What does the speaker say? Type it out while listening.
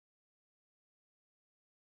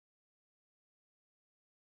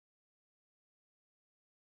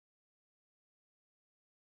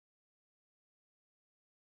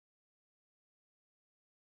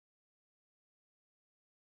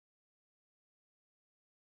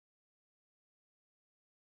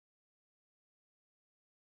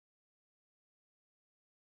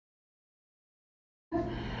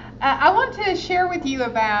I want to share with you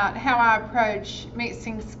about how I approach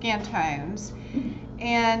mixing skin tones,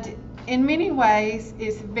 and in many ways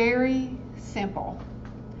it's very simple,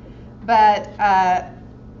 but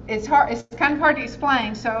it's hard. It's kind of hard to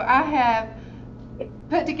explain. So I have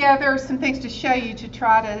put together some things to show you to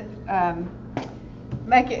try to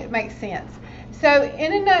make it make sense. So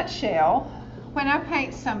in a nutshell, when I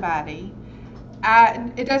paint somebody,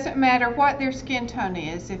 it doesn't matter what their skin tone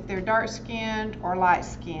is, if they're dark skinned or light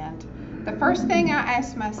skinned. The first thing I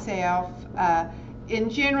ask myself, in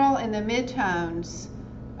general in the midtones,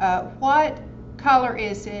 what color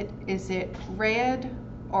is it? Is it red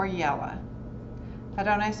or yellow? I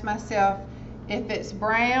don't ask myself if it's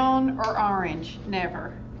brown or orange,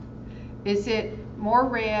 never. Is it more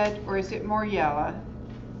red or is it more yellow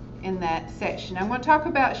in that section? I'm going to talk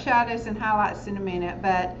about shadows and highlights in a minute,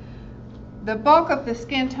 but the bulk of the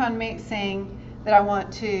skin tone mixing that I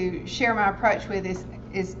want to share my approach with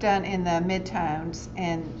is done in the midtones,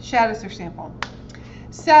 and shadows are simple.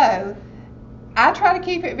 So I try to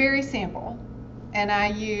keep it very simple, and I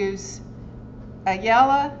use a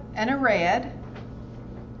yellow and a red,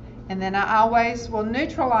 and then I always will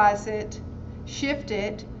neutralize it, shift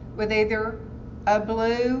it with either a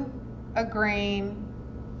blue, a green,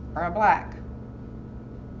 or a black.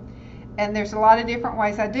 And there's a lot of different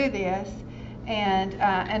ways I do this. And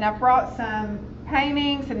I brought some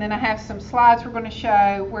paintings, and then I have some slides we're going to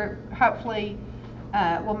show where hopefully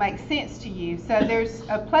will make sense to you. So there's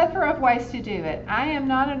a plethora of ways to do it. I am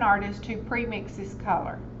not an artist who pre-mix this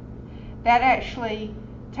color. That actually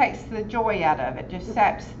takes the joy out of it, just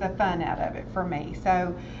saps the fun out of it for me.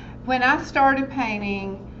 So when I started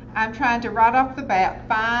painting, I'm trying to right off the bat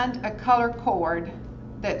find a color chord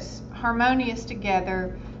that's harmonious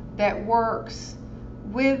together, that works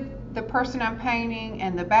with the person I'm painting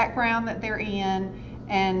and the background that they're in,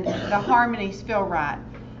 and the harmonies feel right.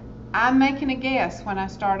 I'm making a guess when I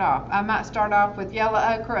start off. I might start off with yellow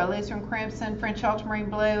ochre, alizarin crimson, French ultramarine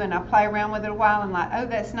blue, and I play around with it a while and like, oh,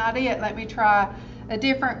 that's not it. Let me try a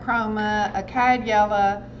different chroma, a cad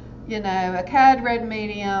yellow, a cad red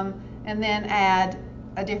medium, and then add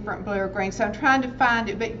a different blue or green. So I'm trying to find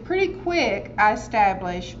it, but pretty quick I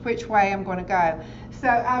establish which way I'm going to go. So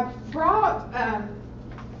I brought,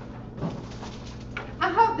 I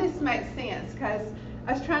hope this makes sense because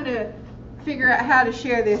I was trying to figure out how to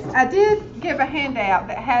share this. I did give a handout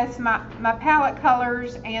that has my palette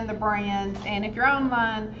colors and the brands, and if you're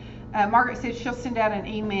online, Margaret said she'll send out an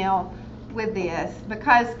email with this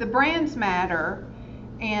because the brands matter,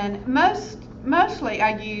 and mostly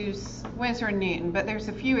I use Winsor & Newton, but there's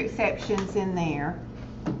a few exceptions in there.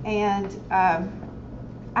 And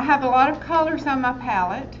I have a lot of colors on my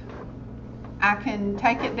palette. I can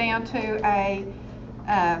take it down to a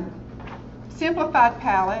simplified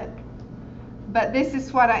palette, but this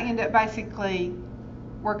is what I end up basically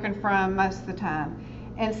working from most of the time.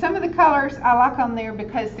 And some of the colors I like on there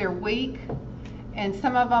because they're weak, and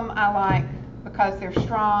some of them I like because they're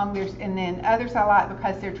strong. And then others I like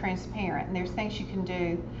because they're transparent, and there's things you can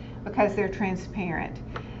do because they're transparent.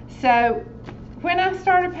 So when I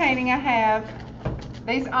started painting, I have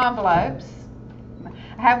these envelopes.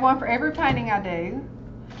 I have one for every painting I do,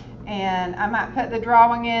 and I might put the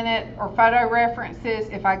drawing in it or photo references.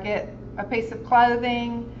 If I get a piece of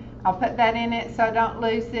clothing, I'll put that in it so I don't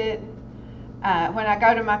lose it. When I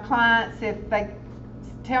go to my clients, if they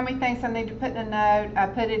tell me things I need to put in a note, I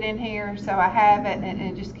put it in here so I have it, and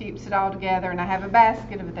it just keeps it all together. And I have a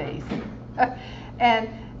basket of these. And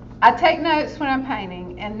I take notes when I'm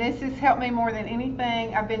painting, and this has helped me more than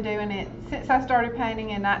anything. I've been doing it since I started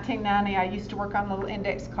painting in 1990. I used to work on little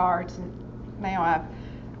index cards, and now I've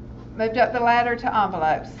moved up the ladder to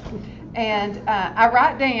envelopes. And I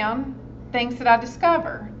write down things that I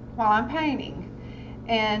discover while I'm painting.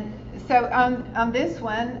 And so on this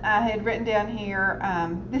one, I had written down here,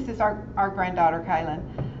 this is our granddaughter,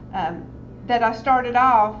 Kaylin, that I started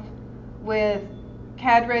off with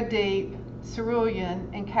Cad Red Deep, Cerulean,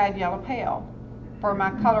 and Cad Yellow Pale for my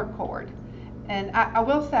color chord. And I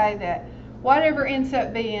will say that whatever ends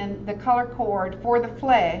up being the color chord for the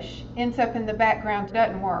flesh ends up in the background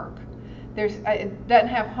doesn't work. It doesn't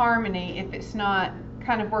have harmony if it's not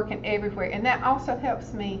kind of working everywhere. And that also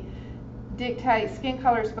helps me dictate skin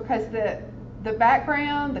colors because the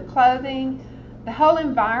background, the clothing, the whole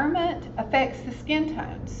environment affects the skin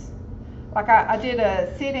tones. Like I did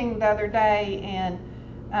a sitting the other day, and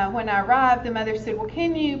when I arrived, the mother said, well,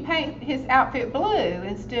 can you paint his outfit blue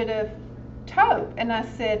instead of taupe? And I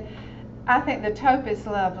said, I think the taupe is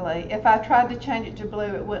lovely. If I tried to change it to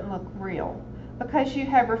blue, it wouldn't look real, because you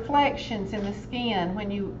have reflections in the skin when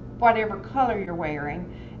whatever color you're wearing,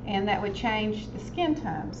 and that would change the skin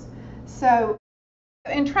tones. So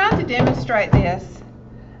in trying to demonstrate this,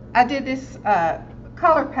 I did this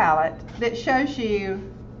color palette that shows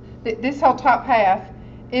you that this whole top half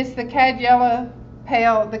is the cad yellow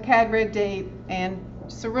pale, the cad red deep, and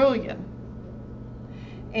cerulean.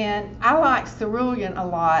 And I like cerulean a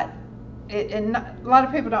lot. A lot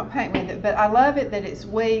of people don't paint with it, but I love it that it's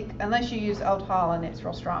weak, unless you use Old Holland, it's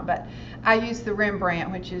real strong. But I use the Rembrandt,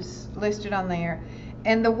 which is listed on there.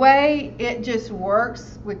 And the way it just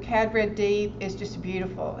works with cad red deep is just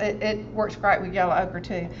beautiful. It works great with yellow ochre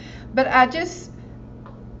too. But I just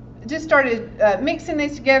started mixing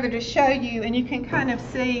these together to show you, and you can kind of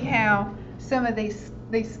see how some of these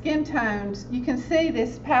skin tones, you can see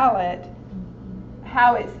this palette,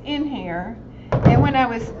 how it's in here. And when I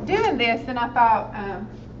was doing this, and I thought,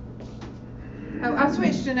 I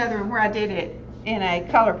switched to another one where I did it in a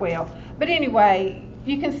color wheel. But anyway,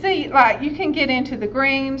 you can see, like, you can get into the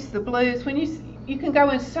greens, the blues. When you can go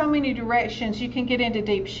in so many directions. You can get into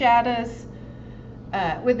deep shadows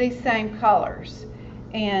with these same colors.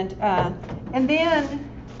 And then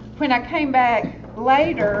when I came back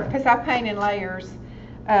later, because I paint in layers,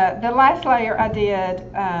 the last layer I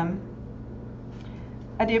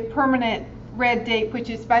did permanent red deep, which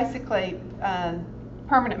is basically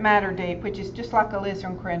permanent matter deep, which is just like a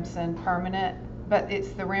alizarin crimson permanent, but it's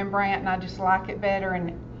the Rembrandt, and I just like it better,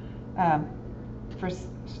 and for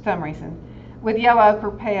some reason, with yellow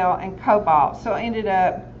ochre pale and cobalt. So I ended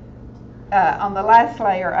up on the last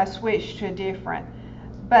layer I switched to a different,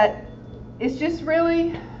 but it's just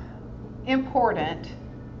really important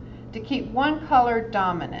to keep one color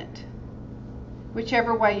dominant,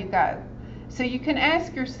 whichever way you go. So you can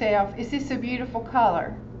ask yourself, is this a beautiful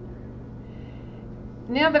color?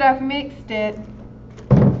 Now that I've mixed it,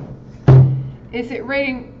 is it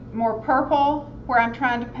reading more purple where I'm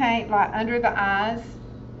trying to paint like under the eyes?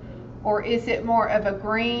 Or is it more of a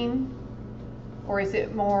green? Or is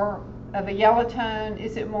it more of a yellow tone?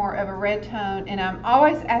 Is it more of a red tone? And I'm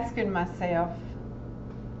always asking myself,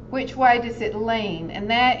 which way does it lean? And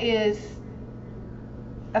that is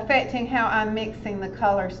affecting how I'm mixing the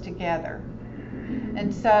colors together.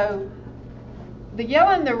 And so the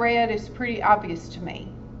yellow and the red is pretty obvious to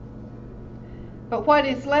me. But what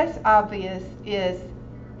is less obvious is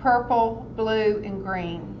purple, blue, and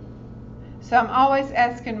green. So I'm always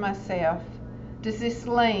asking myself, does this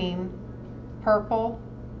lean purple,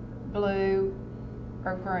 blue,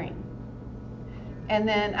 or green? And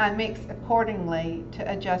then I mix accordingly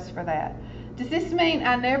to adjust for that. Does this mean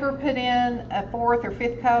I never put in a fourth or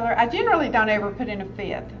fifth color? I generally don't ever put in a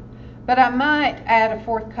fifth. But I might add a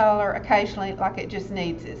fourth color occasionally, like it just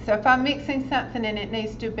needs it. So if I'm mixing something and it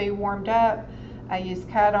needs to be warmed up, I use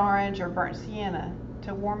cad orange or burnt sienna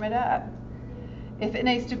to warm it up. If it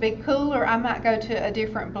needs to be cooler, I might go to a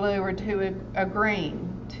different blue or to a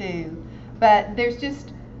green too. But there's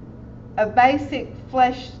just a basic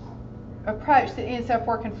flesh approach that ends up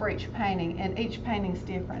working for each painting, and each painting's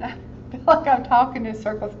different. I feel like I'm talking in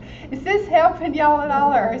circles. Is this helping y'all at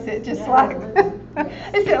all, or is it just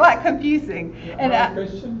is it like confusing? Yeah, And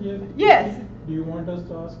question here. Yes. Do you want us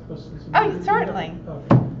to ask questions? Oh, certainly.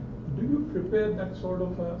 Okay. Do you prepare that sort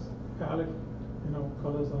of a palette,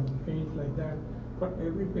 colors on paint like that for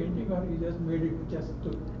every painting, or you just made it just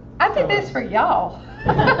to? I did this for y'all.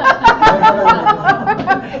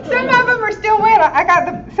 Some of them are still wet. I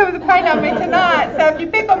got some of the paint on me tonight, so if you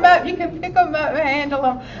pick them up, you can pick them up and handle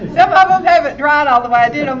them. Some of them haven't dried all the way. I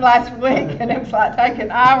did them last week, and it was like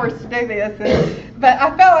taking hours to do this. But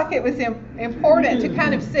I felt like it was important to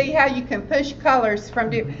kind of see how you can push colors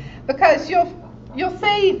from different, because you'll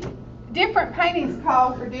see different paintings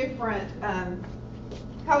called for different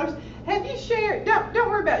colors. Have you shared? Don't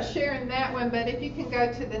worry about sharing that one, but if you can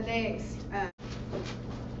go to the next.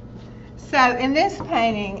 So in this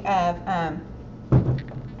painting of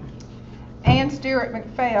Anne Stewart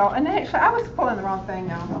McPhail, and actually I was pulling the wrong thing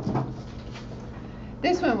now.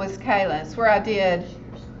 This one was Kaylin's, where I did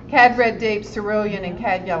cad red deep, cerulean, and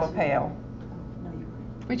cad yellow pale,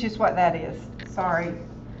 which is what that is. Sorry,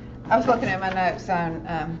 I was looking at my notes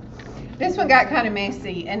on. This one got kind of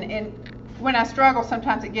messy, and when I struggle,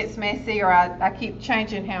 sometimes it gets messy, or I keep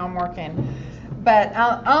changing how I'm working. But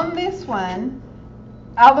on this one,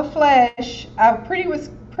 all the flesh, I was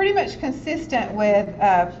pretty much consistent with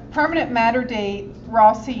permanent matter deep,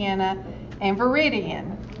 raw sienna, and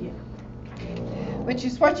viridian, which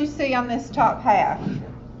is what you see on this top half.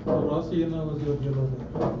 Raw sienna was your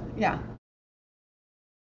yellow. Yeah.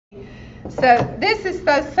 So this is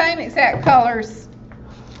those same exact colors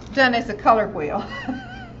done as a color wheel.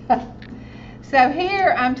 So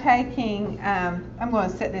here I'm taking, I'm going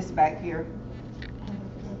to set this back here.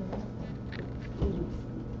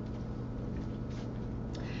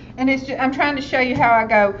 And it's just, I'm trying to show you how I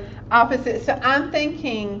go opposite. So I'm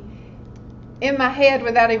thinking in my head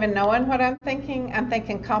without even knowing what I'm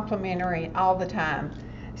thinking complementary all the time.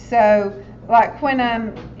 So like when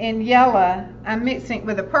I'm in yellow, I'm mixing it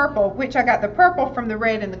with the purple, which I got the purple from the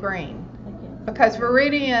red and the green. Because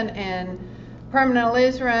Viridian and permanent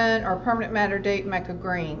alizarin or permanent madder deep make a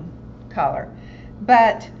green color.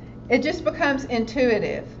 But it just becomes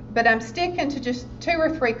intuitive. But I'm sticking to just 2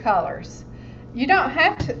 or 3 colors. You don't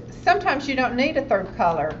have to, sometimes you don't need a third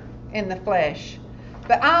color in the flesh.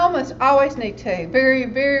 But I almost always need 2. Very,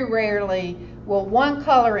 very rarely will 1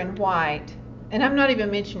 color in white, and I'm not even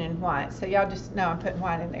mentioning white, so y'all just know I'm putting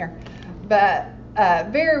white in there. But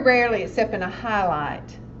very rarely, except in a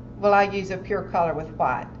highlight, will I use a pure color with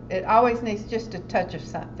white. It always needs just a touch of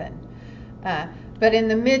something. But in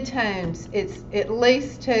the midtones, it's at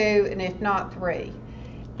least 2, and if not 3.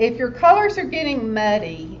 If your colors are getting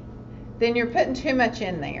muddy, then you're putting too much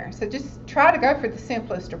in there. So just try to go for the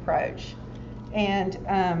simplest approach. And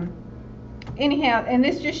anyhow, and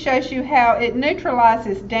this just shows you how it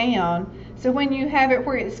neutralizes down. So when you have it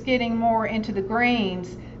where it's getting more into the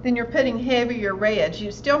greens, then you're putting heavier reds.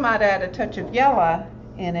 You still might add a touch of yellow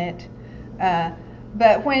in it.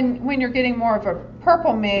 But when you're getting more of a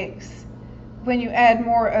purple mix, when you add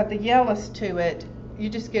more of the yellows to it, you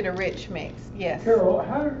just get a rich mix. Yes. Carol,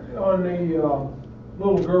 how on the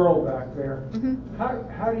little girl back there,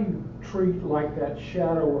 how do you treat like that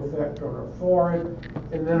shadow effect on her forehead,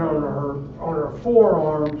 and then on her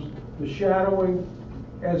forearms, the shadowing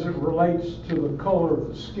as it relates to the color of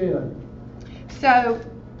the skin? So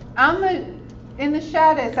in the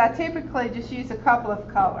shadows, I typically just use a couple of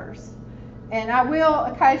colors, and I will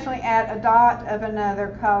occasionally add a dot of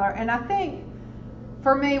another color. And I think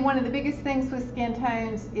for me, one of the biggest things with skin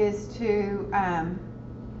tones is to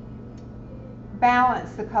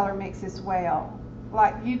balance the color mix as well.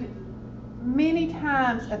 Like many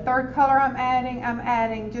times a third color I'm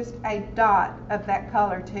adding just a dot of that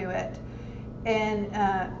color to it, and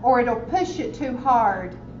or it'll push it too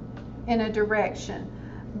hard in a direction.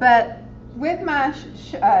 But with my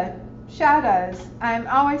shadows, I'm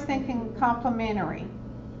always thinking complementary,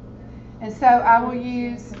 and so I will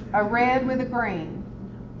use a red with a green,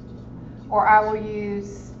 or I will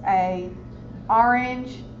use a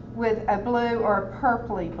orange with a blue or a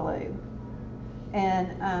purpley blue.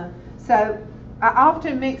 And so I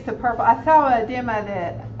often mix the purple. I saw a demo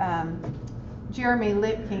that Jeremy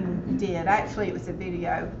Lipking did. Actually, it was a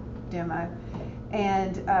video demo.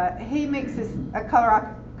 And he mixes a color,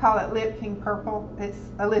 I call it Lipking purple. It's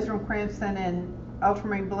alizarin crimson and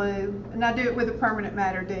ultramarine blue. And I do it with a permanent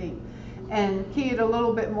madder deep. And key it a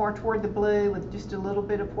little bit more toward the blue with just a little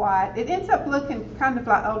bit of white. It ends up looking kind of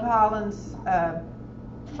like Old Holland's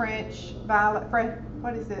French violet,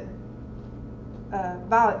 what is it?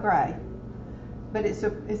 Violet gray. But it's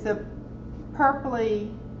a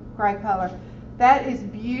purpley gray color. That is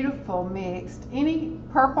beautiful mixed. Any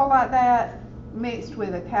purple like that mixed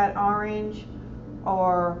with a cad orange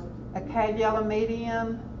or a cad yellow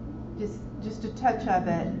medium, just a touch of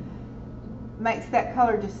it makes that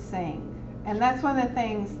color just sing. And that's one of the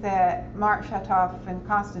things that Mark Chatoff and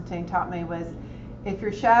Constantine taught me was, if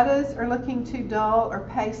your shadows are looking too dull or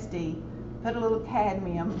pasty, put a little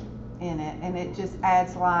cadmium in it, and it just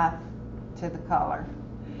adds life to the color.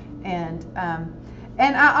 And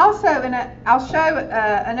I also, I'll show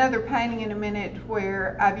another painting in a minute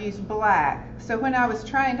where I've used black. So when I was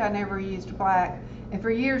trained, I never used black. And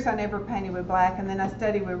for years, I never painted with black. And then I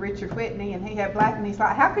studied with Richard Whitney, and he had black. And he's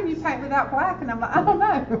like, how can you paint without black? And I'm like, I don't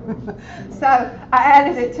know. So I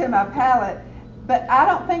added it to my palette. But I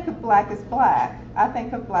don't think of black as black. I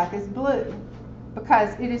think of black as blue,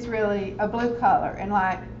 because it is really a blue color. And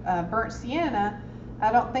like burnt sienna,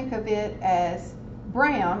 I don't think of it as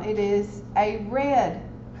brown. It is a red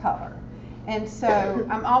color. And so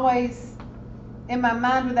I'm always, in my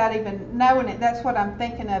mind, without even knowing it, that's what I'm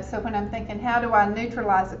thinking of. So when I'm thinking, how do I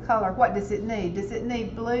neutralize a color? What does it need? Does it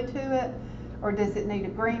need blue to it? Or does it need a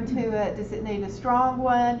green to it? Does it need a strong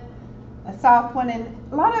one, a soft one? And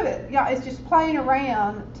a lot of it, yeah, it's just playing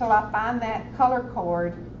around till I find that color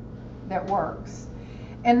chord that works.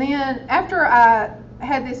 And then after I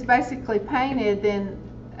had this basically painted, then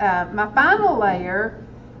my final layer,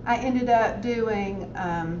 I ended up doing,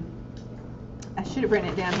 I should have written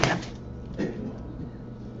it down here.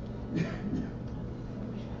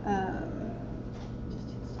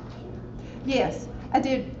 Yes, I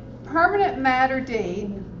did permanent madder deep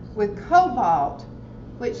with cobalt,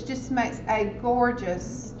 which just makes a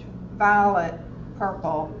gorgeous violet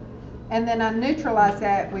purple, and then I neutralized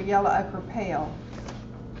that with yellow ochre pale.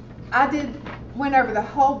 Went over the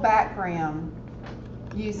whole background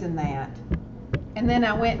using that. And then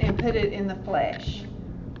I went and put it in the flesh.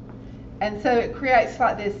 And so it creates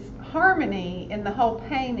like this harmony in the whole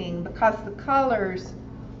painting because the colors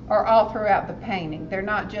are all throughout the painting. They're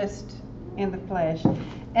not just in the flesh.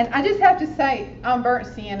 And I just have to say on burnt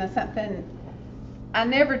sienna something I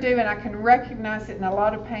never do, and I can recognize it in a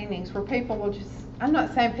lot of paintings where people will just, I'm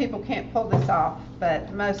not saying people can't pull this off,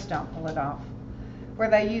 but most don't pull it off, where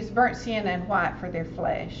they use burnt sienna and white for their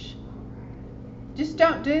flesh. Just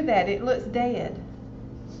don't do that. It looks dead.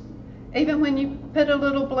 Even when you put a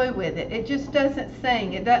little blue with it, it just doesn't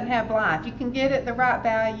sing. It doesn't have life. You can get it the right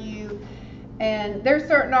value. And there's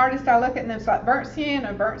certain artists I look at and it's like burnt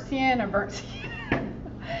sienna, burnt sienna, burnt sienna.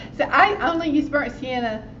 So I only use burnt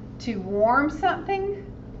sienna to warm something.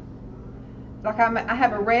 Like I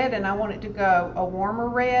have a red and I want it to go a warmer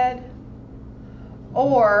red.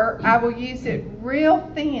 Or I will use it real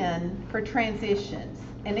thin for transitions.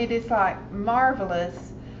 And it is like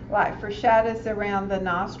marvelous, like for shadows around the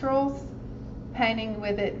nostrils, painting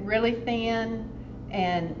with it really thin,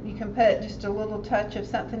 and you can put just a little touch of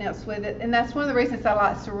something else with it. And that's one of the reasons I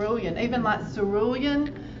like cerulean. Even like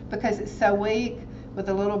cerulean, because it's so weak, with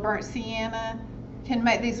a little burnt sienna, can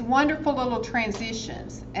make these wonderful little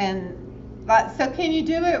transitions. And like, so can you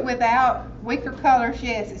do it without weaker colors?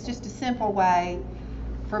 Yes, it's just a simple way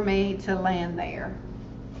for me to land there.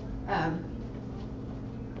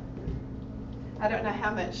 I don't know how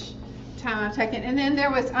much time I've taken. And then there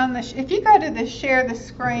was on the, if you go to the share the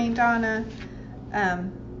screen, Donna,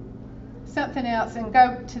 something else, and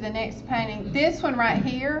go to the next painting. This one right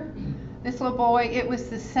here, this little boy, it was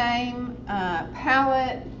the same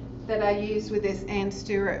palette that I used with this Ann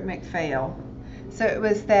Stewart McPhail. So it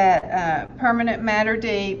was that Permanent Matter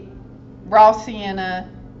Deep, Raw Sienna,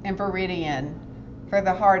 and Viridian for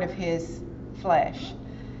the heart of his flesh.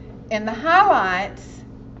 In the highlights,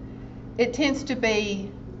 it tends to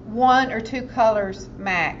be 1 or 2 colors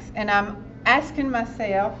max. And I'm asking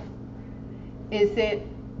myself, is it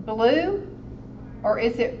blue or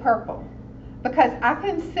is it purple? Because I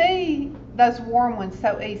can see those warm ones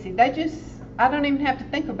so easy. They just, I don't even have to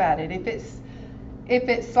think about it. If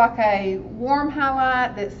it's like a warm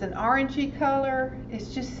highlight that's an orangey color,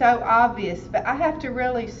 it's just so obvious. But I have to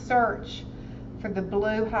really search for the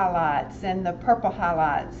blue highlights and the purple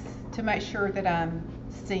highlights to make sure that I'm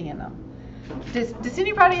seeing them. Does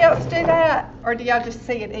anybody else do that, or do y'all just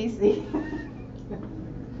see it easy?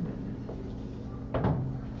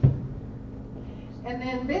 And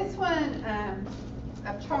then this one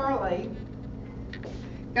of Charlie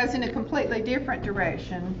goes in a completely different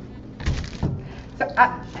direction. So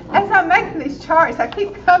as I'm making these charts, I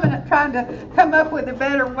keep trying to come up with a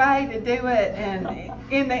better way to do it, and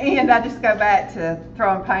in the end I just go back to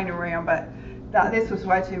throwing paint around, but this was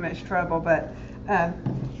way too much trouble. But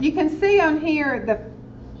you can see on here,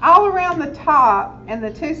 all around the top and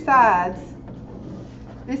the 2 sides,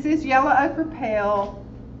 this is yellow ochre pale,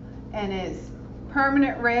 and it's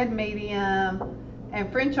permanent red medium,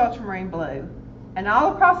 and French ultramarine blue. And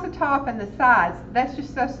all across the top and the sides, that's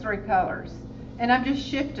just those 3 colors. And I'm just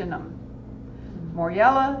shifting them. More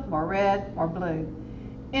yellow, more red, more blue.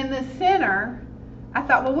 In the center, I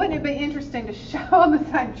thought, well, wouldn't it be interesting to show on the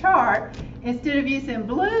same chart, instead of using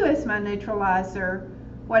blue as my neutralizer,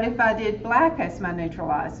 what if I did black as my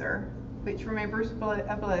neutralizer, which remembers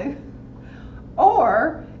blue?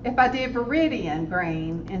 Or if I did Viridian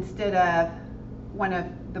green instead of one of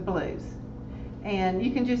the blues. And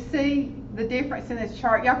you can just see the difference in this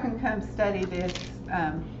chart. Y'all can come study this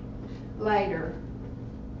later.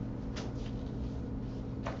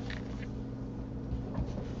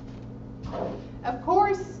 Of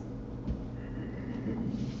course,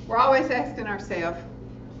 we're always asking ourselves,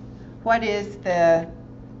 what is the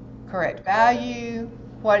correct value?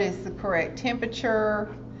 What is the correct temperature?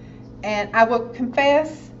 And I will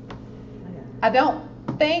confess, I don't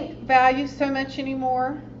think value so much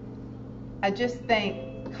anymore. I just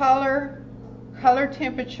think color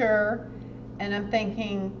temperature, and I'm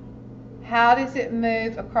thinking, how does it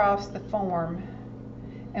move across the form?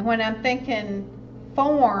 And when I'm thinking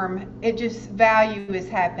form, it just value is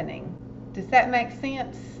happening. Does that make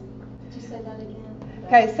sense? Could you say that again?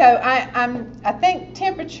 Okay, so I think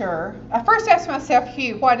temperature, I first ask myself,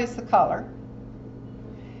 hue, what is the color?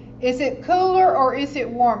 Is it cooler or is it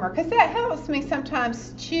warmer? Because that helps me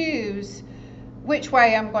sometimes choose which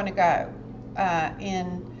way I'm going to go.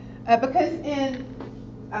 Because in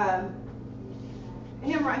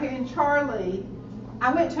him right here, in Charlie,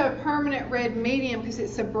 I went to a permanent red medium because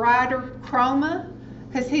it's a brighter chroma,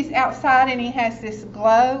 because he's outside and he has this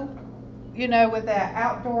glow, you know, with that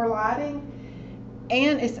outdoor lighting.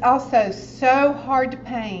 And it's also so hard to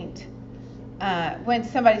paint when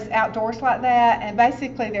somebody's outdoors like that, and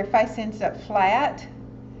basically their face ends up flat,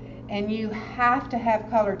 and you have to have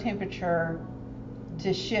color temperature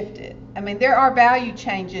to shift it. I mean, there are value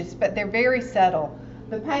changes, but they're very subtle.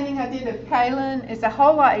 The painting I did of Kaylin is a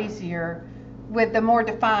whole lot easier with the more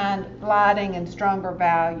defined lighting and stronger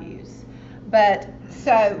values. But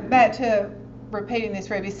so back to repeating this,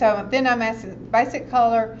 Ruby. So then I'm asking basic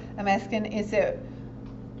color. I'm asking, is it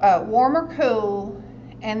warm or cool?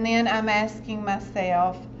 And then I'm asking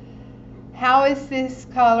myself, how is this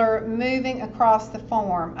color moving across the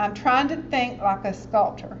form? I'm trying to think like a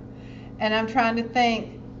sculptor, and I'm trying to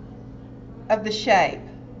think of the shape.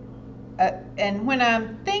 And when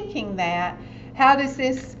I'm thinking that, how does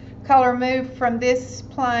this color move from this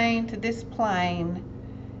plane to this plane?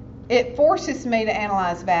 It forces me to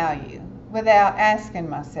analyze value without asking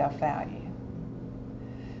myself value.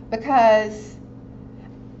 Because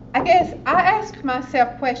I guess I ask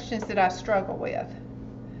myself questions that I struggle with.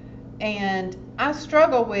 And I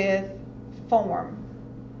struggle with form,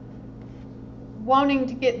 wanting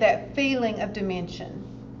to get that feeling of dimension.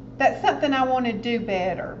 That's something I want to do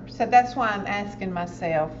better. So that's why I'm asking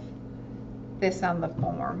myself this on the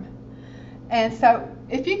form. And so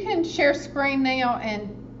if you can share screen now,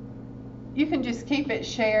 and you can just keep it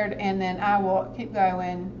shared, and then I will keep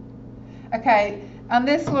going. Okay, on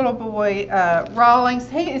this little boy, Rawlings,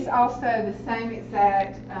 he is also the same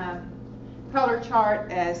exact color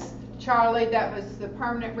chart as Charlie. That was the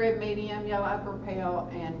permanent red, medium, yellow, upper pale,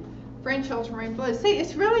 and French ultramarine blue. See,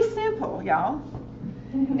 it's really simple, y'all.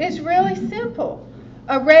 It's really simple.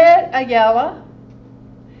 A red, a yellow,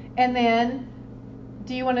 and then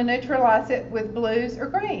do you want to neutralize it with blues or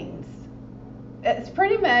greens? It's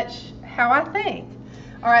pretty much how I think.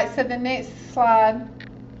 All right, so the next slide.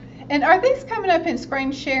 And are these coming up in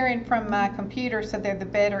screen sharing from my computer so they're the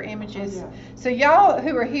better images? Oh, yeah. So y'all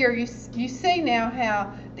who are here, you see now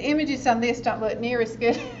how the images on this don't look near as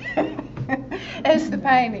good as the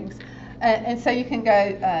paintings. And so you can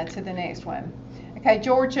go to the next one. Okay,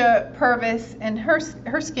 Georgia Purvis, and her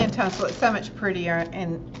skin tones look so much prettier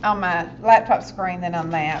on my laptop screen than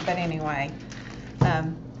on that. But anyway,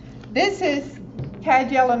 this is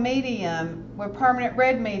Cad Yellow Medium with permanent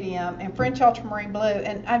red medium and French ultramarine blue,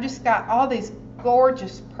 and I've just got all these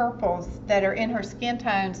gorgeous purples that are in her skin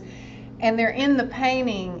tones, and they're in the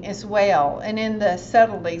painting as well, and in the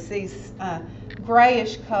subtleties, these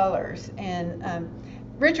grayish colors. And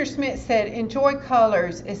Richard Smith said, enjoy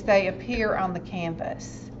colors as they appear on the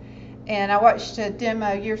canvas. And I watched a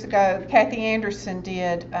demo years ago Kathy Anderson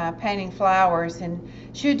did painting flowers, and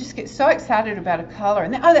she would just get so excited about a color,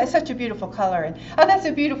 and then, oh, that's such a beautiful color, and oh, that's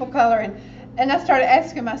a beautiful color, and I started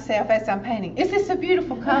asking myself as I'm painting, is this a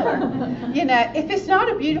beautiful color? You know, if it's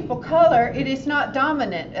not a beautiful color, it is not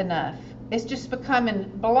dominant enough. It's just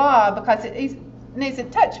becoming blah because it needs a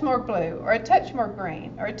touch more blue, or a touch more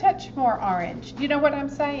green, or a touch more orange. You know what I'm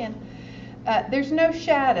saying? There's no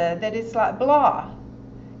shadow that it's like blah.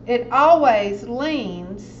 It always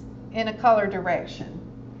leans in a color direction.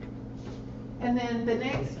 And then the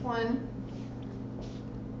next one,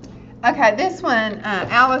 okay, this one,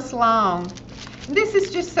 Alice Long. This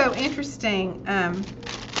is just so interesting.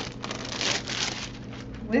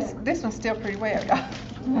 This one's still pretty well, y'all.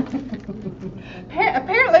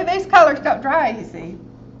 Apparently these colors don't dry easy.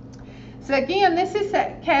 So again, this is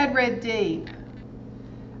that Cad Red Deep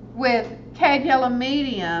with Cad Yellow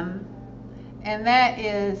Medium, and that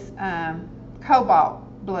is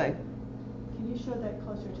Cobalt Blue. Can you show that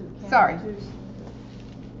closer to the camera? Sorry. Too?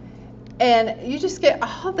 And you just get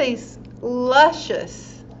all these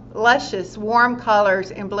luscious warm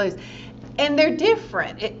colors and blues. And they're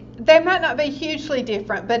different. They might not be hugely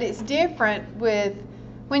different, but it's different with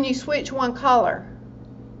when you switch one color,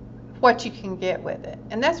 what you can get with it.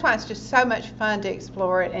 And that's why it's just so much fun to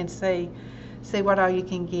explore it and see what all you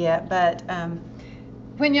can get. But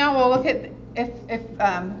when y'all will look at, if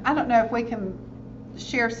I don't know if we can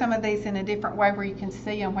share some of these in a different way where you can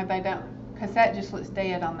see them where they don't, because that just looks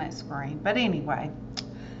dead on that screen. But anyway,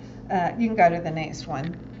 you can go to the next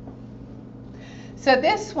one. So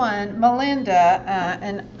this one, Melinda,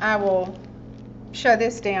 and I will show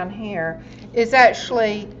this down here, is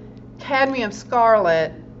actually cadmium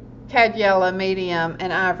scarlet, cad yellow medium,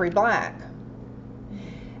 and ivory black.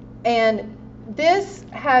 And this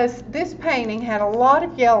painting had a lot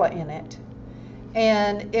of yellow in it,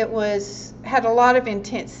 and it had a lot of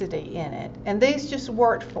intensity in it, and these just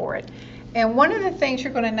worked for it. And one of the things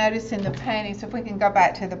you're going to notice in the paintings, if we can go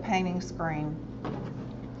back to the painting screen,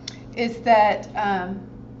 is that,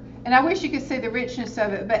 and I wish you could see the richness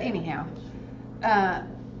of it, but anyhow,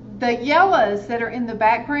 the yellows that are in the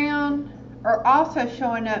background are also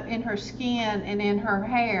showing up in her skin and in her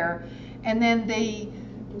hair. And then the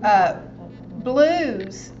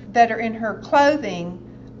blues that are in her clothing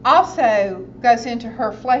also goes into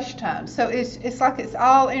her flesh tone. So it's like it's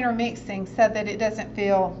all intermixing so that it doesn't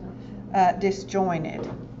feel disjointed.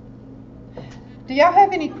 Do y'all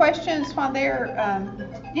have any questions while they're,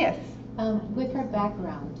 yes? With her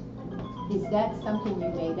background, is that something you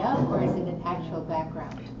made up or is it an actual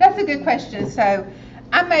background? That's a good question. So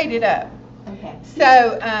I made it up. Okay.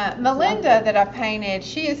 So Melinda that I painted,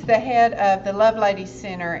 she is the head of the Love Ladies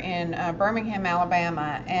Center in Birmingham,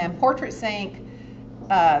 Alabama, and Portraits Inc.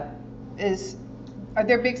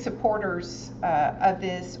 They're big supporters of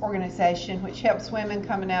this organization, which helps women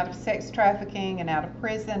coming out of sex trafficking and out of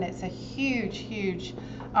prison. It's a huge, huge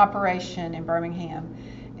operation in Birmingham,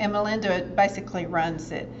 and Melinda basically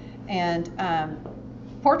runs it. And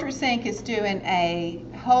Portraits Inc. is doing a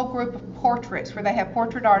whole group of portraits where they have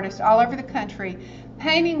portrait artists all over the country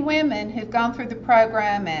painting women who've gone through the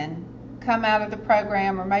program and come out of the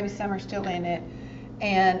program, or maybe some are still in it.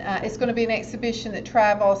 And it's going to be an exhibition that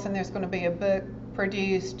travels, and there's going to be a book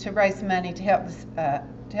produced to raise money to help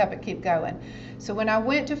it keep going. So when I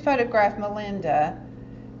went to photograph Melinda,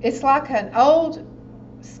 it's like an old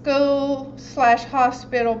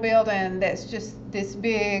school/hospital building that's just this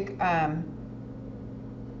big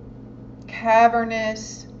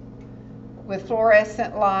cavernous with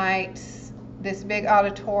fluorescent lights, this big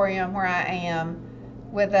auditorium where I am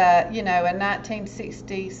with a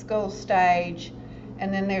 1960 school stage,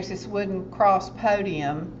 and then there's this wooden cross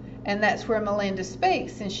podium, and that's where Melinda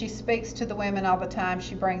speaks, and she speaks to the women all the time.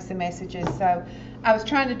 She brings the messages. So I was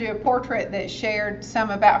trying to do a portrait that shared some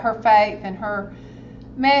about her faith and her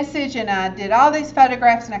message, and I did all these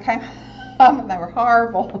photographs, and I came home and they were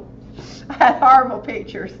horrible. I had horrible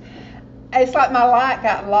pictures. It's like my light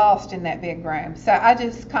got lost in that big room. So I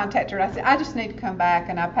just contacted her. I said, I just need to come back,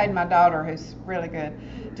 and I paid my daughter, who's really good,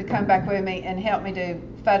 to come back with me and help me do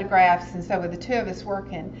photographs. And so with the two of us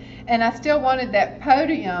working, and I still wanted that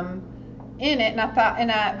podium in it, and I thought,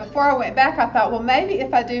 before I went back, I thought, well, maybe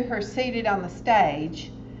if I do her seated on the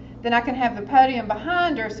stage, then I can have the podium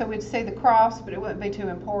behind her so we'd see the cross, but it wouldn't be too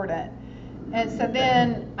important. And so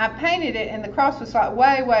then I painted it, and the cross was like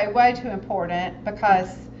way, way, way too important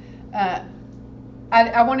because I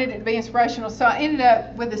wanted it to be inspirational. So I ended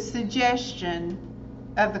up with a suggestion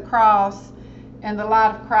of the cross and the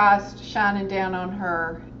light of Christ shining down on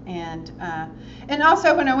her. And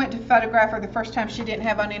also when I went to photograph her the first time, she didn't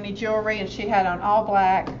have on any jewelry, and she had on all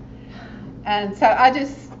black. And so I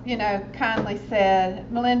just, kindly said,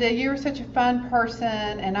 Melinda, you're such a fun person,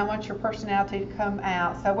 and I want your personality to come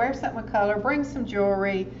out. So wear something with color, bring some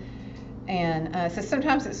jewelry. And so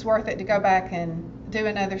sometimes it's worth it to go back and do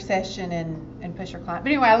another session and push your client.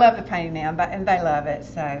 But anyway, I love the painting now, and they love it.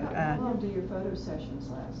 So how long do your photo sessions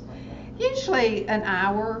last like that? Usually an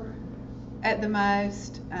hour at the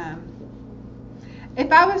most.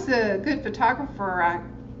 If I was a good photographer,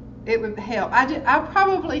 it would help. I'll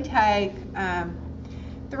probably take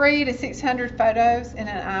 300 to 600 photos in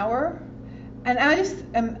an hour. And I just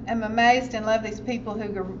am amazed and love these people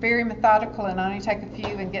who are very methodical and only take a few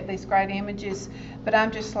and get these great images. But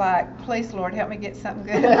I'm just like, please, Lord, help me get something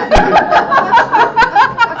good.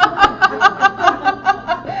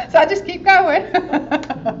 So I just keep going.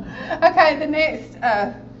 Okay, the next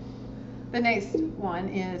one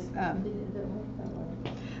is,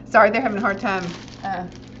 sorry, they're having a hard time.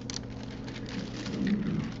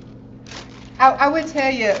 I would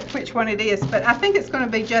tell you which one it is, but I think it's going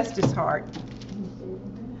to be just as hard.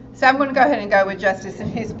 So I'm going to go ahead and go with Justice,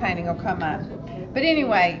 and his painting will come up. But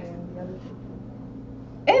anyway,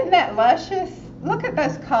 isn't that luscious? Look at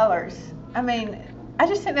those colors. I mean, I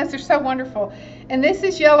just think those are so wonderful. And this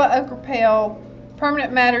is yellow ochre pale,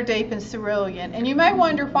 permanent matter deep, and cerulean. And you may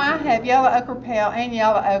wonder why I have yellow ochre pale and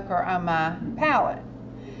yellow ochre on my palette.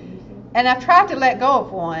 And I've tried to let go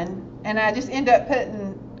of one, and I just end up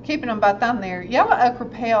keeping them both on there. Yellow ochre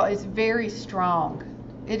pale is very strong.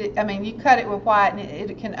 You cut it with white and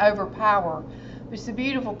it can overpower. It's a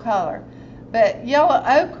beautiful color. But yellow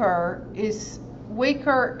ochre is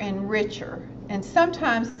weaker and richer. And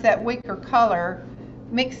sometimes that weaker color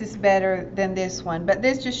mixes better than this one. But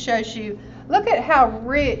this just shows you, look at how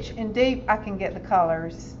rich and deep I can get the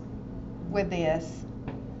colors with this.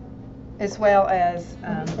 As well as...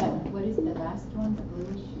 what is the last one? The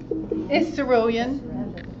bluish? It's cerulean.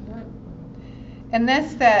 And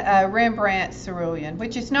that's that Rembrandt cerulean,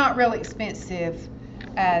 which is not really expensive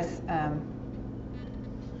as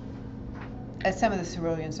some of the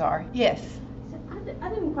ceruleans are. Yes? I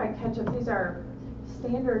didn't quite catch if these are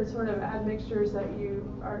standard sort of admixtures that you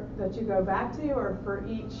go back to, or for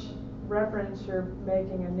each reference you're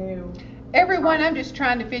making a new. Everyone, I'm just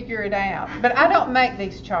trying to figure it out. But I don't make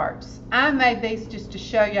these charts. I made these just to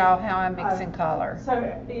show y'all how I'm mixing color.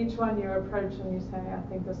 So each one you approach and you say, I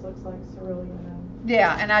think this looks like cerulean.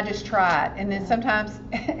 Yeah, and I just try it. And then sometimes,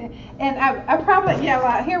 and I probably, yeah,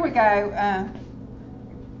 like, here we go.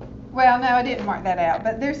 Well, no, I didn't mark that out.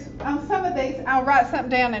 But there's, on some of these, I'll write something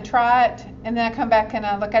down and try it. And then I come back and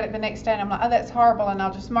I look at it the next day and I'm like, oh, that's horrible. And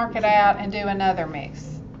I'll just mark it out and do another mix.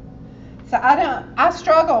 So I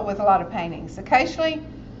struggle with a lot of paintings. Occasionally,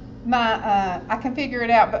 I can figure it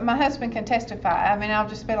out, but my husband can testify. I mean, I'll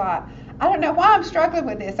just be like, I don't know why I'm struggling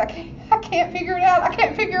with this. I can't figure it out. I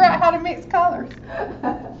can't figure out how to mix colors.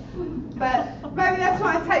 But maybe that's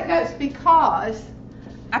why I take notes, because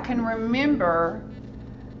I can remember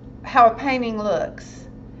how a painting looks.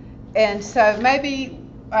 And so maybe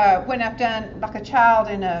when I've done like a child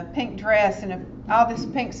in a pink dress and all this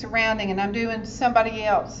pink surrounding, and I'm doing somebody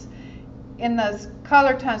else in those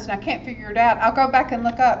color tones and I can't figure it out, I'll go back and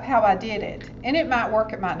look up how I did it. And it might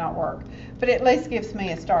work, it might not work, but it at least gives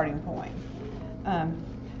me a starting point.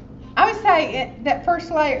 I would say that first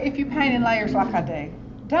layer, if you paint in layers like I do,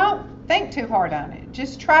 don't think too hard on it.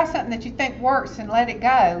 Just try something that you think works and let it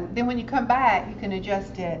go. Then when you come back, you can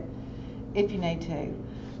adjust it if you need to.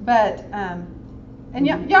 But, and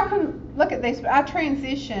y'all can look at these, but I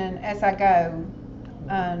transition as I go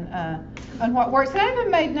on what works. And I even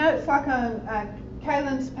made notes like on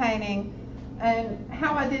Kaylin's painting and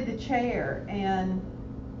how I did the chair and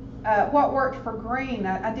what worked for green.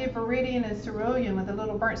 I did Viridian and Cerulean with a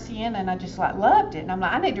little burnt sienna, and I just like loved it. And I'm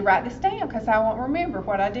like, I need to write this down because I won't remember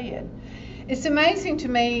what I did. It's amazing to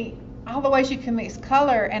me all the ways you can mix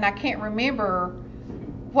color, and I can't remember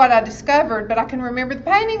what I discovered, but I can remember the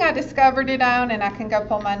painting I discovered it on, and I can go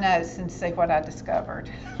pull my notes and see what I discovered.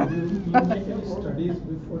 You make any studies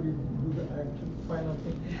before you do the actual final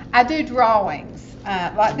thing? I do drawings,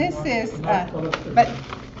 like this is, but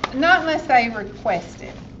not unless they request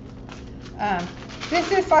it. This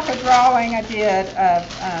is like a drawing I did of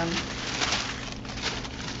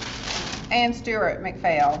Ann Stewart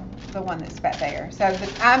McPhail, the one that's back there. So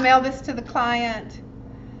I mail this to the client,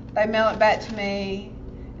 they mail it back to me.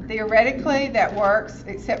 Theoretically, that works,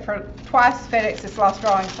 except for twice FedEx has lost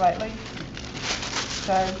drawings lately.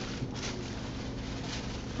 So,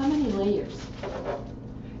 How many layers?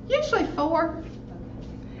 usually 4.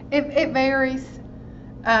 It varies.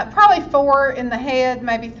 Probably 4 in the head,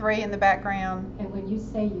 maybe 3 in the background. And when you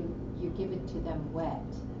say you give it to them wet,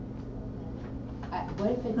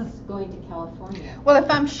 what if it's going to California? Well,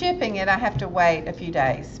 if I'm shipping it, I have to wait a few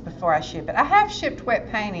days before I ship it. I have shipped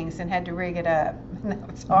wet paintings and had to rig it up. No,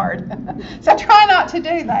 it's hard. So I try not to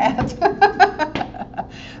do that.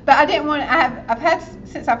 But I didn't want to,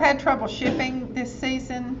 since I've had trouble shipping this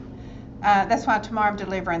season, that's why tomorrow I'm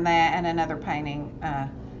delivering that and another painting,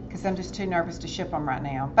 because I'm just too nervous to ship them right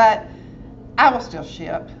now. But I will still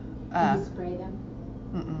ship. Do you spray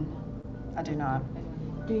them? I do not.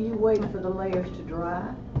 Do you wait for the layers to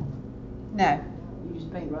dry? No. You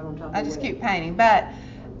just paint right on top of it? I just keep painting, but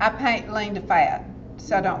I paint lean to fat,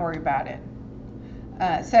 so I don't worry about it.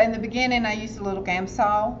 So in the beginning, I used a little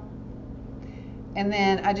Gamsol, and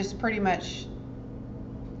then I just pretty much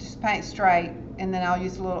just paint straight, and then I'll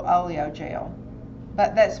use a little oleo gel.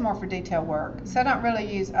 But that's more for detail work. So I don't really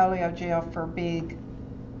use oleo gel for big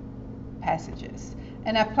passages.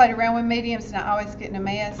 And I've played around with mediums, and I always get in a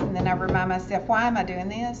mess, and then I remind myself, why am I doing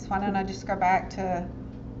this? Why don't I just go back to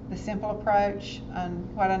the simple approach on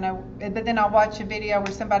what I know? But then I'll watch a video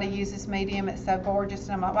where somebody uses medium, it's so gorgeous,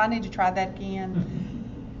 and I'm like, well, I need to try that again.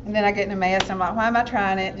 And then I get in a mess, and I'm like, why am I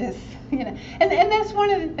trying it? Just, you know. And that's one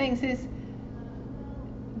of the things is,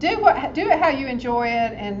 do it how you enjoy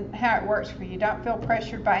it and how it works for you. Don't feel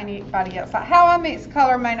pressured by anybody else. Like how I mix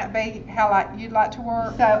color may not be how you'd like to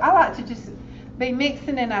work. So I like to just be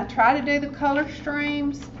mixing, and I try to do the color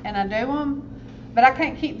streams, and I do them, but I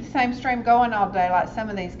can't keep the same stream going all day like some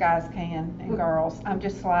of these guys can and girls. I'm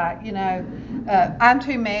just like, you know, I'm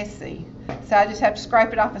too messy, so I just have to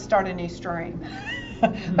scrape it off and start a new stream.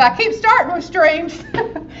 But I keep starting with streams,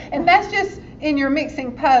 and that's just in your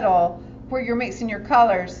mixing puddle where you're mixing your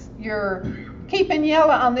colors. You're keeping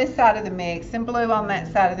yellow on this side of the mix and blue on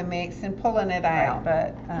that side of the mix and pulling it out.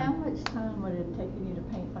 But How much time would it have taken you to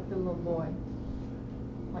paint like the little boy?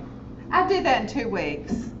 Like I did that in 2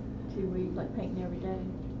 weeks. 2 weeks, like painting every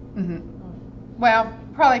day? Well,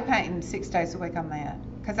 probably painting 6 days a week on that,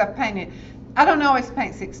 because I don't always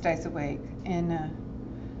paint 6 days a week, and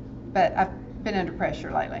but I've been under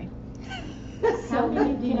pressure lately. How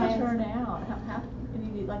many do you turn out? How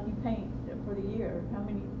many, like you paint for the year, how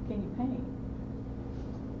many can you paint?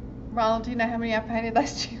 Ronald, do you know how many I painted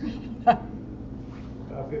last year?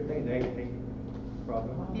 15 to 18,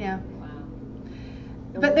 probably. Yeah. Wow.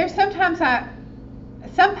 But there's sometimes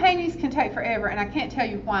some paintings can take forever, and I can't tell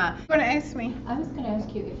you why. You're going to ask me? I was going to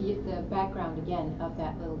ask you if the background again of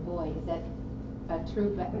that little boy, is that a true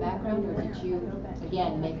background, or did you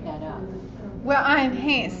again make that up? Well, I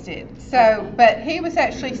enhanced it. So, but he was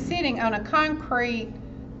actually sitting on a concrete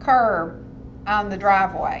curb on the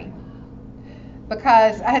driveway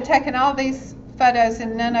because I had taken all these photos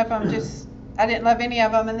and none of them I didn't love any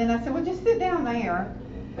of them. And then I said, well, just sit down there.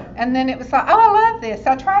 And then it was like, oh, I love this.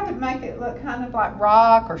 I tried to make it look kind of like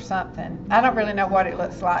rock or something. I don't really know what it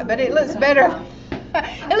looks like, but it looks better.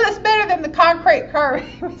 It looks better than the concrete curb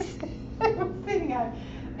he was sitting on.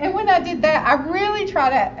 And when I did that, I really tried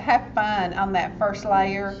to have fun on that first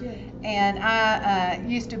layer. And I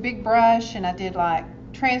used a big brush, and I did like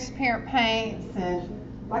transparent paints, and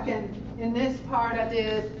like in this part I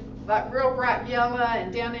did like real bright yellow,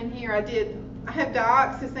 and down in here I have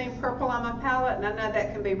dioxazine purple on my palette, and I know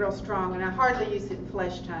that can be real strong, and I hardly use it in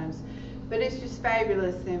flesh tones, but it's just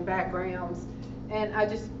fabulous in backgrounds. And I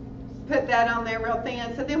just put that on there real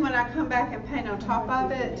thin, so then when I come back and paint on top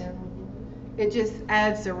of it, it just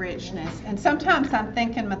adds the richness. And sometimes I'm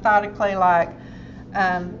thinking methodically, like,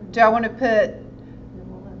 do I want to put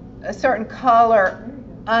a certain color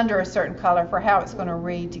under a certain color for how it's going to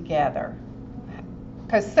read together?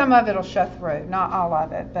 Because some of it will show through, not all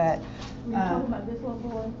of it, but You're talking about this little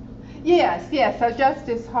boy? yes, so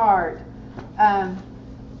Justice Hart. I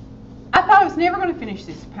thought I was never going to finish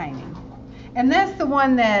this painting, and that's the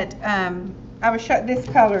one that I was showing, this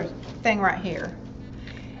color thing right here.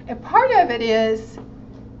 And part of it is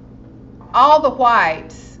all the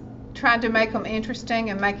whites, trying to make them interesting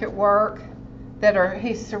and make it work,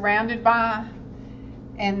 he's surrounded by,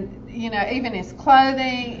 and even his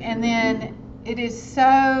clothing. And then it is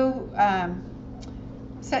so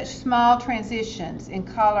such small transitions in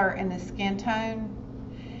color and the skin tone.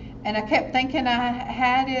 And I kept thinking I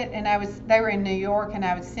had it, and they were in New York, and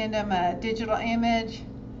I would send them a digital image,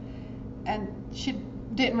 and she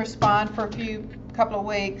didn't respond for a couple of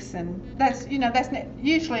weeks, and that's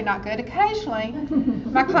usually not good. Occasionally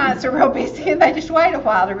my clients are real busy and they just wait a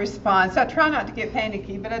while to respond, so I try not to get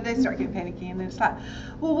panicky, but I do start getting panicky, and it's like,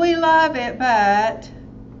 well, we love it, but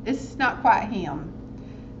it's not quite him.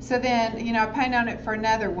 So then I paint on it for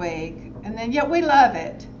another week, and then we love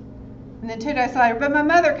it, and then 2 days later, but my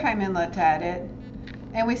mother came and looked at it,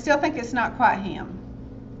 and we still think it's not quite him.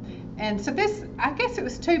 And so I guess it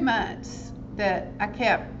was 2 months that I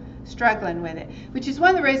kept struggling with it, which is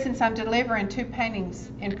one of the reasons I'm delivering 2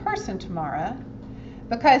 paintings in person tomorrow,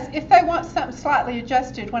 because if they want something slightly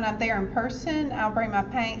adjusted when I'm there in person, I'll bring my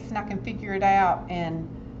paints and I can figure it out, and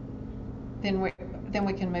then we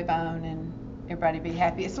can move on and everybody be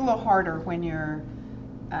happy. It's a little harder when you're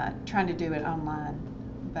trying to do it online,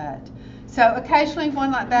 but so occasionally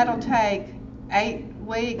one like that'll take 8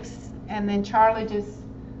 weeks, and then Charlie just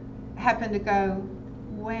happened to go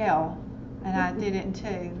well, and I did it in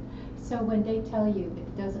 2. So when they tell you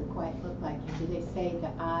it doesn't quite look like him, do they say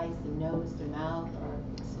the eyes, the nose, the mouth, or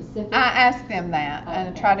specific? I ask them that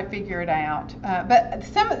and try to figure it out. But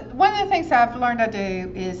one of the things I've learned I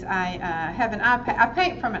do is I have an iPad. I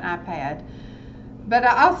paint from an iPad, but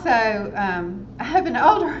I also I have an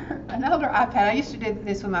older iPad. I used to do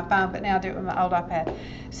this with my phone, but now I do it with my old iPad.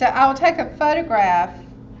 So I'll take a photograph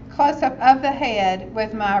close up of the head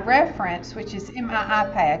with my reference, which is in my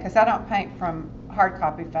iPad, because I don't paint from hard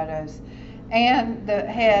copy photos, and the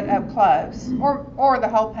head up close, or the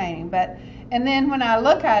whole painting. And then when I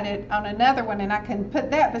look at it on another one, and I can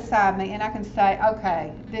put that beside me, and I can say,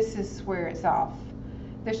 okay, this is where it's off.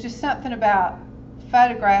 There's just something about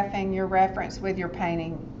photographing your reference with your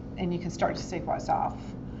painting, and you can start to see what's off.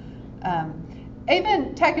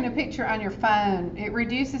 Even taking a picture on your phone, it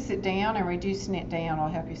reduces it down, and reducing it down will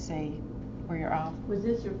help you see where you're off. Was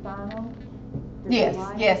this your final?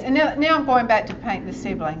 Yes, and now I'm going back to paint the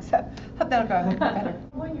siblings, so hope that'll go better.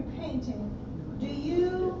 When you're painting, do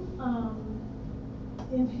you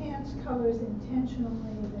enhance colors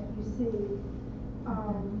intentionally that you see?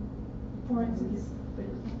 For instance,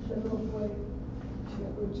 the little boy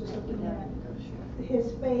that we're just looking at,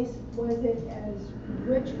 his face, was it as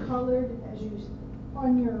rich colored as you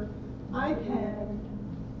on your iPad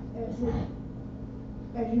as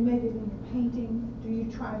you made it in your painting? Do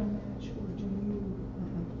you try to match, or do you?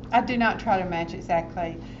 I do not try to match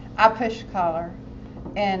exactly. I push color,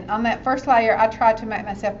 and on that first layer I try to make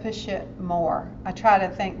myself push it more. I try to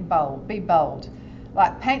think bold, be bold,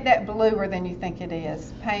 like paint that bluer than you think it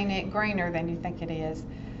is, paint it greener than you think it is,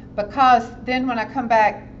 because then when I come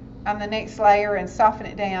back on the next layer and soften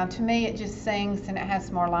it down, to me it just sings and it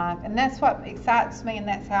has more life, and that's what excites me, and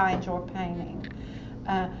that's how I enjoy painting.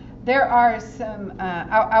 There are some,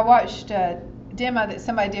 I watched a demo that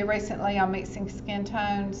somebody did recently on mixing skin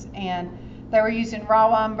tones, and they were using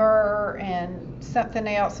raw umber and something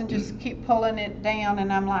else and just keep pulling it down,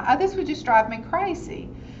 and I'm like, oh, this would just drive me crazy.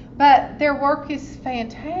 But their work is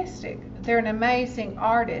fantastic. They're an amazing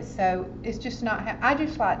artist, so it's just not how, I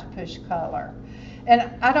just like to push color.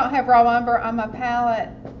 And I don't have raw umber on my palette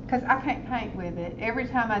because I can't paint with it. Every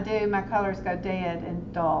time I do, my colors go dead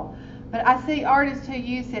and dull. But I see artists who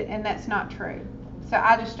use it, and that's not true. So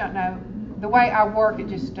I just don't know. The way I work, it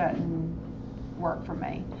just doesn't work for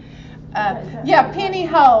me. Yeah, Penny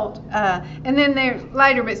Holt. And then there's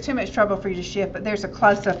later, but it's too much trouble for you to shift, but there's a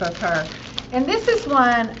close-up of her. And this is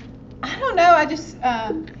one, I don't know, I just,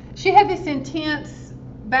 she had this intense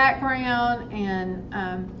background,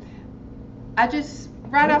 and I just,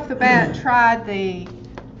 right off the bat, tried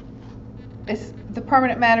it's the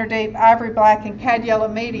Permanent Matter Deep Ivory Black and Cad Yellow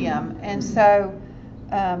Medium, and so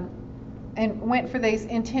and went for these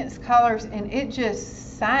intense colors, and it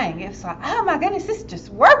just sang. It was like, oh my goodness, this is just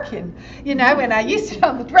working, you know. And I used it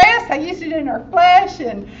on the dress, I used it in her flesh,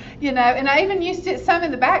 and you know, and I even used it some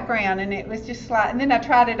in the background, and it was just like, and then I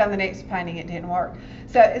tried it on the next painting, it didn't work.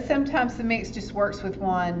 So sometimes the mix just works with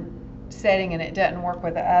one setting and it doesn't work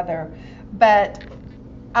with the other. But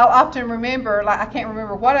I'll often remember, like I can't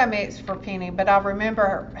remember what I mixed for Penny, but I'll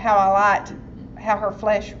remember how I liked how her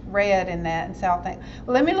flesh read in that, and so I'll think,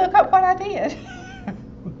 well, let me look up what I did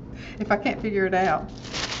if I can't figure it out.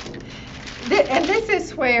 And this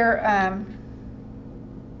is where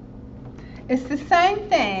it's the same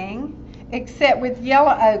thing except with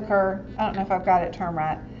yellow ochre. I don't know if I've got it turned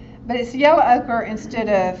right, but it's yellow ochre instead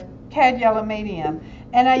of Cad Yellow Medium,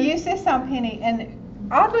 and I use this on Penny, and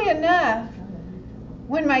oddly enough,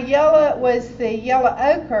 when my yellow was the yellow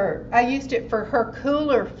ochre, I used it for her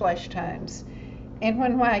cooler flesh tones. And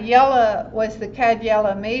when my yellow was the Cad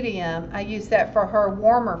Yellow Medium, I used that for her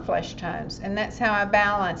warmer flesh tones. And that's how I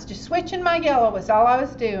balanced. Just switching my yellow was all I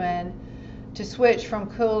was doing to switch from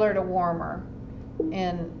cooler to warmer.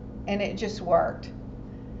 And it just worked.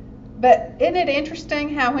 But isn't it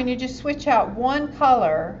interesting how when you just switch out one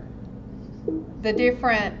color, the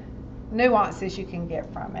different nuances you can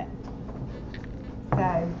get from it?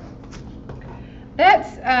 So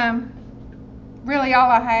that's really all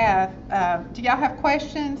I have. Do y'all have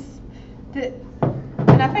questions?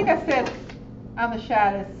 And I think I said on the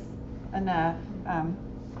shadows enough.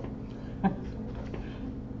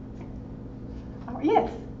 Yes?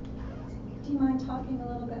 Do you mind talking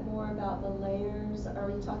a little bit more about the layers? Are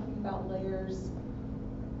you talking about layers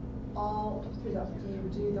all through do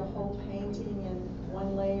you do the whole painting in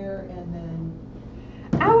one layer and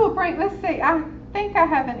then? I will bring, let's see, I think I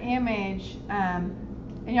have an image, and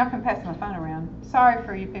y'all can pass my phone around. Sorry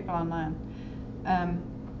for you people online.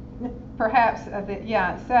 Perhaps of it,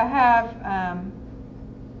 yeah. So I have,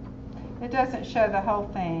 it doesn't show the whole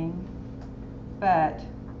thing, but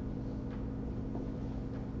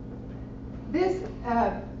this,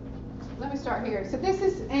 let me start here. So this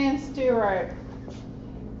is Ann Stewart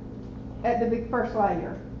at the big first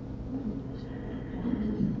layer.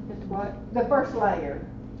 It's what? The first layer.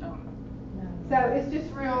 So it's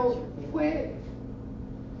just real quick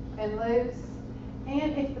and loose.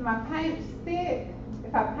 And if my paint's thick,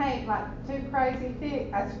 if I paint like too crazy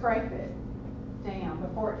thick, I scrape it down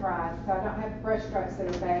before it dries, so I don't have brush strokes that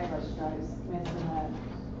are bad brush strokes messing up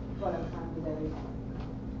what I'm trying to do.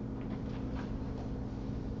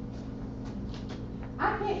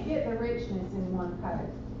 I can't get the richness in one coat.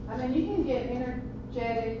 I mean, you can get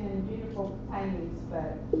energetic and beautiful paintings,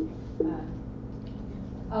 but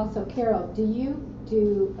also, Carol, do you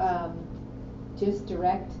do just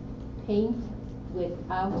direct paint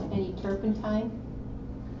without any turpentine?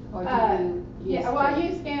 Or do you use yeah, well, I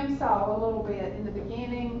use Gamsol a little bit in the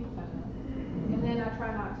beginning, and then I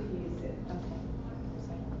try not to use it.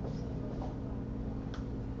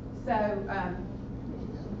 So,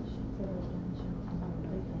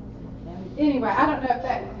 anyway, I don't know if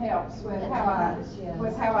that helps with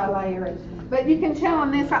how I layer it. But you can tell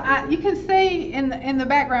on this, you can see in the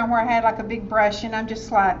background where I had like a big brush, and I'm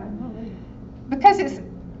just like, because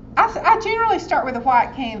I generally start with a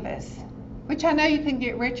white canvas, which I know you can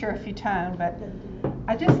get richer if you tone, but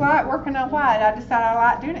I just like working on white. I decided I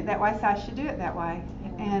like doing it that way, so I should do it that way.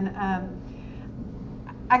 And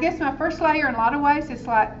I guess my first layer in a lot of ways is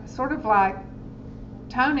like sort of like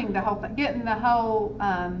toning the whole thing, getting the whole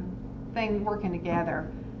thing working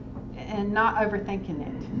together and not overthinking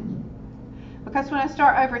it. Because when I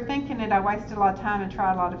start overthinking it, I waste a lot of time and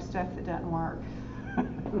try a lot of stuff that doesn't work.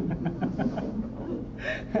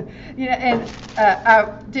 You know, and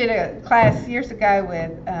I did a class years ago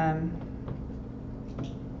with,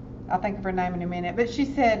 I'll think of her name in a minute, but she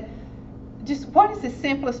said, just what is the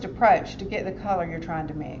simplest approach to get the color you're trying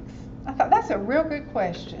to mix? I thought that's a real good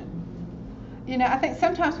question. You know, I think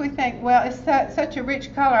sometimes we think, well, it's such a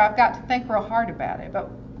rich color, I've got to think real hard about it. But,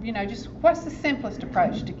 you know, just what's the simplest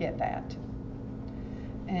approach to get that?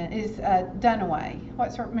 And is Dunaway.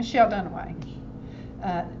 What's her? Michelle Dunaway.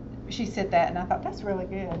 She said that, and I thought that's really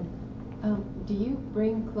good. Do you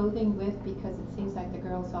bring clothing with, because it seems like the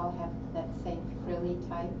girls all have that same frilly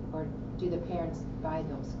type, or do the parents buy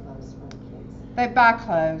those clothes for the kids? They buy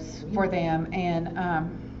clothes for them, and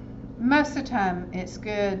most of the time it's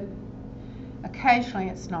good. Occasionally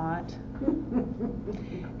it's not.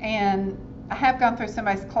 And I have gone through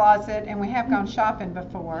somebody's closet, and we have gone shopping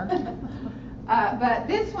before. But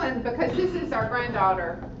this one, because this is our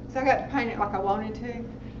granddaughter, so I got to paint it like I wanted to.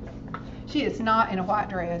 She is not in a white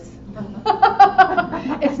dress.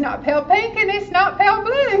 It's not pale pink and it's not pale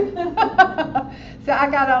blue. So I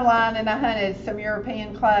got online and I hunted some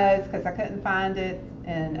European clothes because I couldn't find it,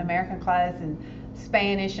 and American clothes and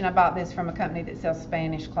Spanish, and I bought this from a company that sells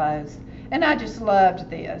Spanish clothes. And I just loved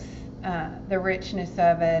this, the richness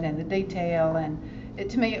of it and the detail, and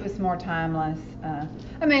to me it was more timeless.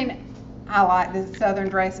 I mean, I like the southern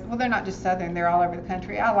dress. Well, they're not just southern, they're all over the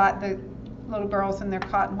country. I like the little girls in their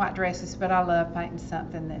cotton white dresses, but I love painting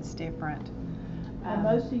something that's different. Are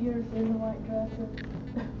most of yours in the white dresses?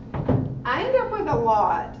 I end up with a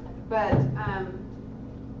lot, but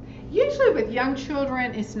usually with young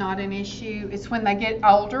children it's not an issue. It's when they get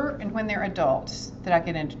older and when they're adults that I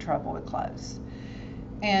get into trouble with clothes.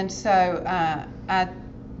 And so I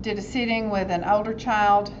did a sitting with an older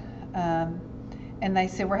child, and they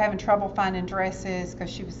said we're having trouble finding dresses because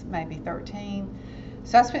she was maybe 13.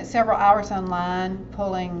 So I spent several hours online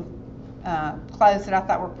pulling clothes that I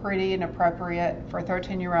thought were pretty and appropriate for a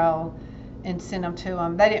 13-year-old and sent them to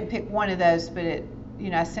them. They didn't pick one of those, but it, you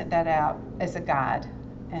know, I sent that out as a guide.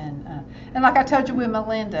 And like I told you with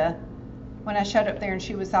Melinda, when I showed up there and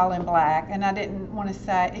she was all in black, and I didn't want to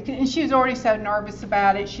say, and she was already so nervous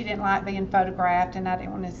about it, she didn't like being photographed, and I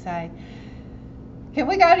didn't want to say, can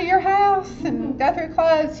we go to your house and go through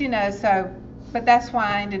clothes, you know, so, but that's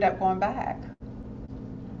why I ended up going back.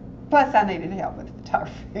 Plus, I needed help with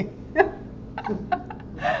photography.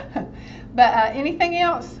 But anything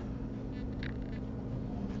else?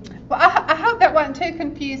 Well, I hope that wasn't too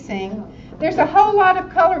confusing. There's a whole lot of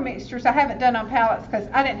color mixtures I haven't done on palettes because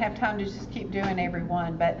I didn't have time to just keep doing every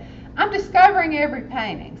one. But I'm discovering every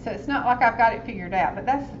painting, so it's not like I've got it figured out. But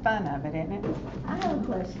that's the fun of it, isn't it? I have a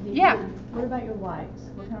question. Yeah. What about your whites?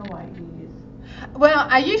 What kind of white do you use? Well,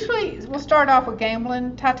 I usually will start off with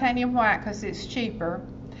Gamblin titanium white because it's cheaper.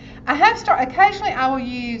 I have occasionally I will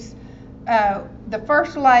use the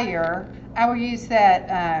first layer. I will use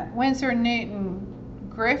that Winsor & Newton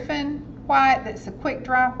Griffin white. That's a quick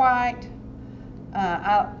dry white.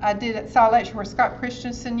 I saw a lecture where Scott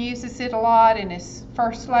Christensen uses it a lot in his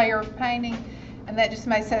first layer of painting, and that just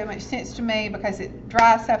made so much sense to me because it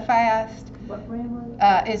dries so fast. What brand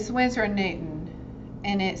was it? It's Winsor & Newton,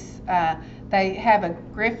 and it's they have a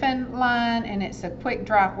Griffin line, and it's a quick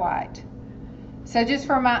dry white. So just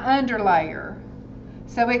for my underlayer,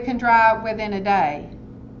 so it can dry within a day,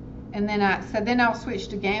 and then I'll switch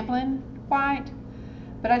to Gamblin white.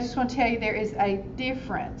 But I just want to tell you there is a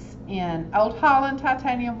difference in Old Holland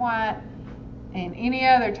titanium white and any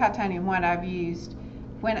other titanium white I've used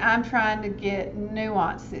when I'm trying to get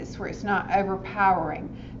nuances where it's not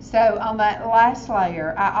overpowering. So on that last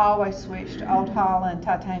layer, I always switch to Old Holland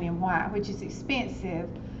titanium white, which is expensive,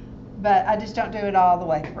 but I just don't do it all the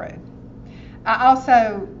way through. I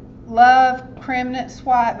also love Cremnitz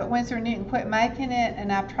white, but Winsor & Newton quit making it,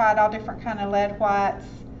 and I've tried all different kind of lead whites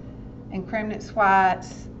and Cremnitz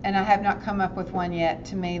whites, and I have not come up with one yet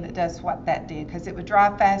to me that does what that did, because it would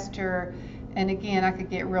dry faster, and again I could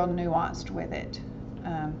get real nuanced with it.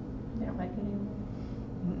 They don't make it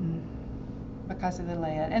anymore? Because of the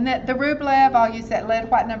lead. And the Rublev, I'll use that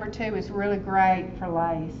lead white number 2, is really great for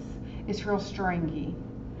lace. It's real stringy.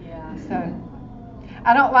 Yeah. So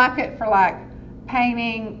I don't like it for like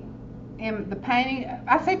painting. In the painting,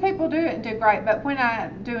 I see people do it and do great, but when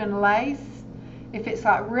I'm doing lace, if it's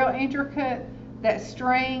like real intricate, that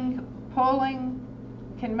string pulling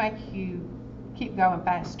can make you keep going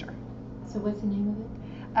faster. So what's the name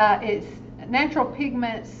of it? It's Natural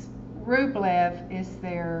Pigments. Rublev is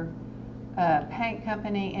their paint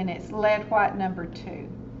company, and it's lead white number 2.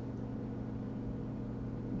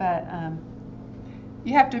 But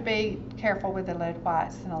you have to be careful with the lead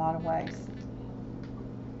whites in a lot of ways.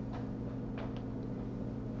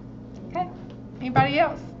 Okay, anybody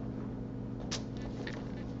else?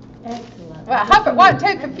 Excellent. Well, I hope it wasn't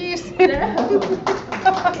too confusing. No.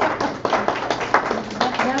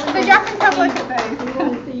 So y'all can come look at We these.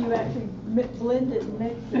 want to see you actually blend it and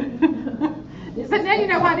mix it. But now you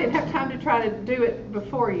know why I didn't have time to try to do it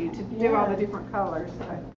before you, to do all the different colors,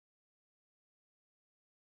 so.